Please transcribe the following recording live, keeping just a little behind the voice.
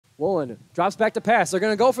Woolen drops back to pass. They're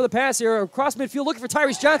going to go for the pass here across midfield, looking for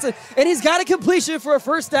Tyrese Johnson, and he's got a completion for a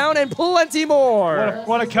first down and plenty more.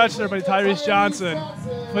 What a catch there by Tyrese Johnson.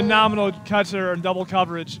 Phenomenal catch there in double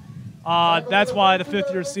coverage. That's why the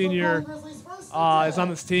fifth-year senior is on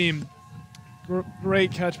this team.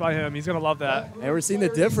 Great catch by him. He's going to love that. And we're seeing the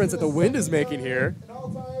difference that the wind is making here.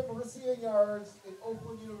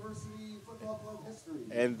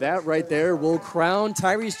 And that right there will crown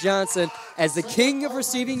Tyrese Johnson as the king of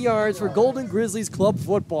receiving yards for Golden Grizzlies club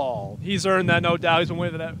football. He's earned that, no doubt. He's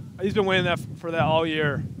been waiting for that all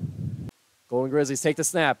year. Golden Grizzlies take the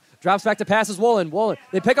snap. Drops back to passes Woolen.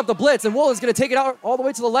 They pick up the blitz, and Woolen's going to take it out all the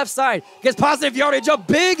way to the left side. Gets positive yardage. A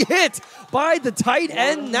big hit by the tight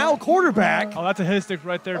end, now quarterback. Oh, that's a hit stick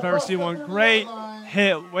right there if I ever see one. Great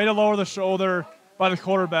hit. Way to lower the shoulder by the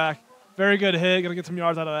quarterback. Very good hit. Going to get some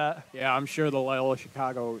yards out of that. Yeah, I'm sure the Loyola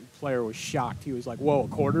Chicago player was shocked. He was like, whoa, a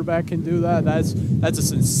quarterback can do that? That's a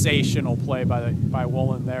sensational play by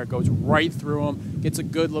Woolen there. Goes right through him, gets a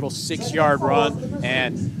good little 6-yard run.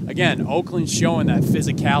 And, again, Oakland's showing that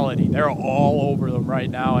physicality. They're all over them right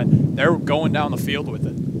now, and they're going down the field with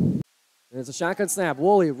it. And it's a shotgun snap.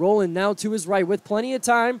 Woolley rolling now to his right with plenty of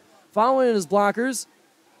time, following his blockers.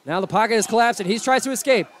 Now the pocket is collapsing. He tries to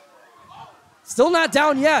escape. Still not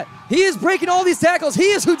down yet. He is breaking all these tackles. He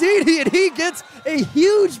is Houdini, and he gets a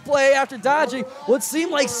huge play after dodging what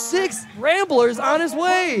seemed like 6 Ramblers on his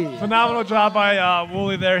way. Phenomenal job by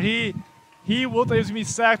Woolley there. He will think he's going to be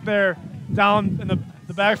sacked there down in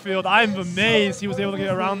the backfield. I'm amazed he was able to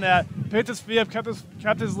get around that. Picked his feet up,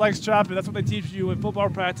 kept his legs chopped. That's what they teach you in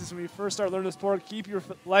football practice when you first start learning the sport. Keep your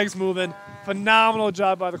legs moving. Phenomenal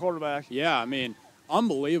job by the quarterback. Yeah, I mean,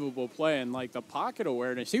 unbelievable play, and like the pocket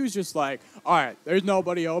awareness. He was just like, all right, there's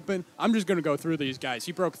nobody open. I'm just going to go through these guys.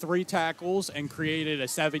 He broke 3 tackles and created a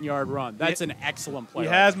 7-yard run. That's an excellent play. He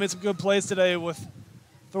has made some good plays today with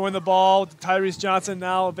throwing the ball. Tyrese Johnson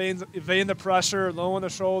now evading the pressure, lowering the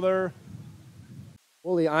shoulder.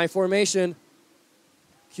 Woolley I formation.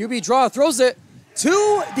 QB draw, throws it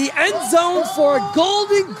to the end zone for a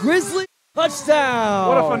Golden Grizzly touchdown.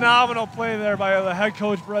 What a phenomenal play there by the head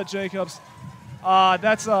coach, Brett Jacobs.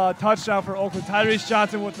 That's a touchdown for Oakland. Tyrese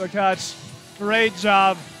Johnson with the catch. Great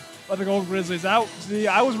job by the Golden Grizzlies. I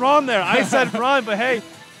was wrong there. I said run, but hey,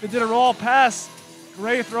 they did a roll pass.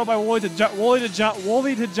 Great throw by Woolley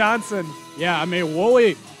to Johnson. Yeah, I mean,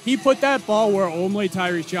 Woolley, he put that ball where only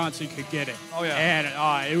Tyrese Johnson could get it. Oh, yeah.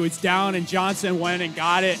 And it was down, and Johnson went and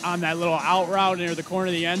got it on that little out route near the corner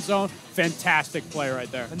of the end zone. Fantastic play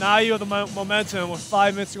right there. And now you have the momentum with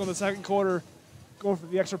 5 minutes to go in the second quarter. Go for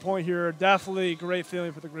the extra point here. Definitely great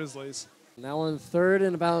feeling for the Grizzlies. Now on third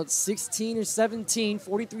and about 16 or 17,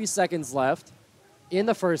 43 seconds left in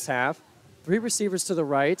the first half. 3 receivers to the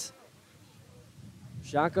right.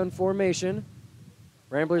 Shotgun formation.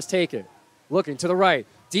 Ramblers take it. Looking to the right.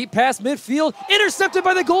 Deep pass midfield. Intercepted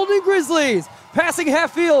by the Golden Grizzlies. Passing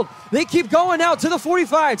half field. They keep going out to the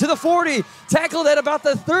 45, to the 40. Tackled at about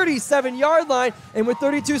the 37-yard line. And with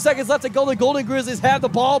 32 seconds left to go, the Golden Grizzlies have the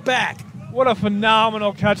ball back. What a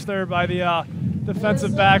phenomenal catch there by the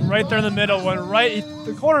defensive back right there in the middle.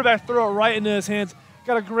 The quarterback threw it right into his hands.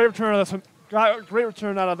 Got a great return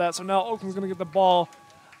out of that. So now Oakland's going to get the ball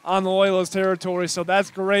on Loyola's territory. So that's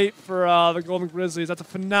great for the Golden Grizzlies. That's a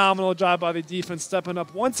phenomenal job by the defense stepping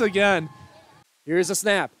up once again. Here's the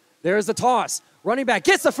snap. There's the toss. Running back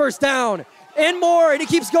gets the first down and more. And he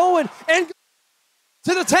keeps going and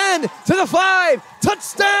to the 10, to the 5,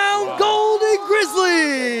 touchdown, Golden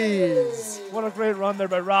Grizzlies! What a great run there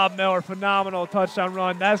by Rob Miller, phenomenal touchdown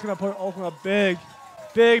run. That's going to put Oakland a big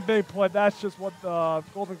play. That's just what the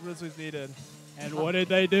Golden Grizzlies needed. And what did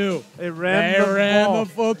they do? They ran the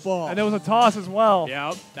football. And it was a toss as well.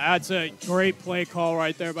 Yep, that's a great play call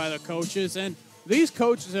right there by the coaches. And these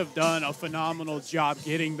coaches have done a phenomenal job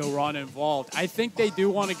getting the run involved. I think they do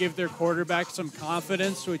want to give their quarterback some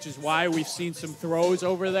confidence, which is why we've seen some throws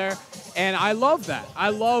over there. And I love that. I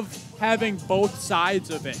love having both sides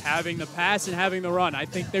of it, having the pass and having the run. I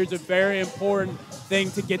think there's a very important thing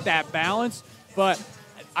to get that balance. But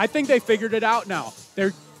I think they figured it out now.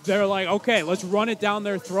 They're like, okay, let's run it down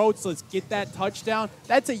their throats. Let's get that touchdown.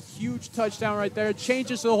 That's a huge touchdown right there. It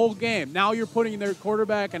changes the whole game. Now you're putting their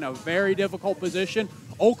quarterback in a very difficult position.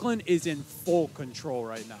 Oakland is in full control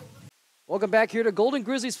right now. Welcome back here to Golden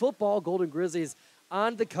Grizzlies football. Golden Grizzlies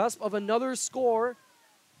on the cusp of another score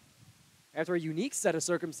after a unique set of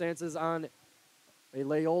circumstances on a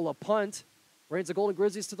Loyola punt. Brings the Golden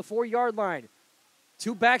Grizzlies to the 4-yard line.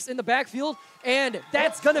 2 backs in the backfield, and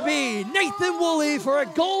that's going to be Nathan Woolley for a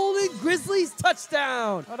Golden Grizzlies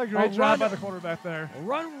touchdown. What a great job by the quarterback there.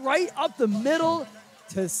 Run right up the middle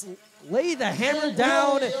to lay the hammer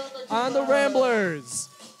down on the Ramblers.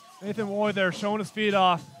 Nathan Ward there showing his feet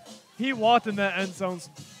off. He walked in that end zone,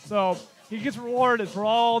 so he gets rewarded for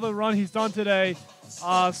all the run he's done today.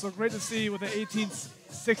 So great to see with an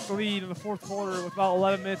 18-6 lead in the fourth quarter with about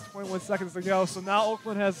 11 minutes, 21 seconds to go. So now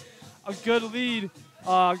Oakland has a good lead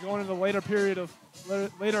going into the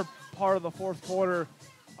later part of the fourth quarter.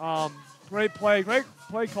 Great play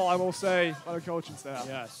call, I will say, by the coaching staff.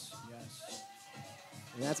 Yes.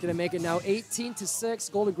 And that's going to make it now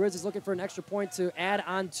 18-6. Golden Grizzlies looking for an extra point to add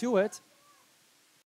on to it.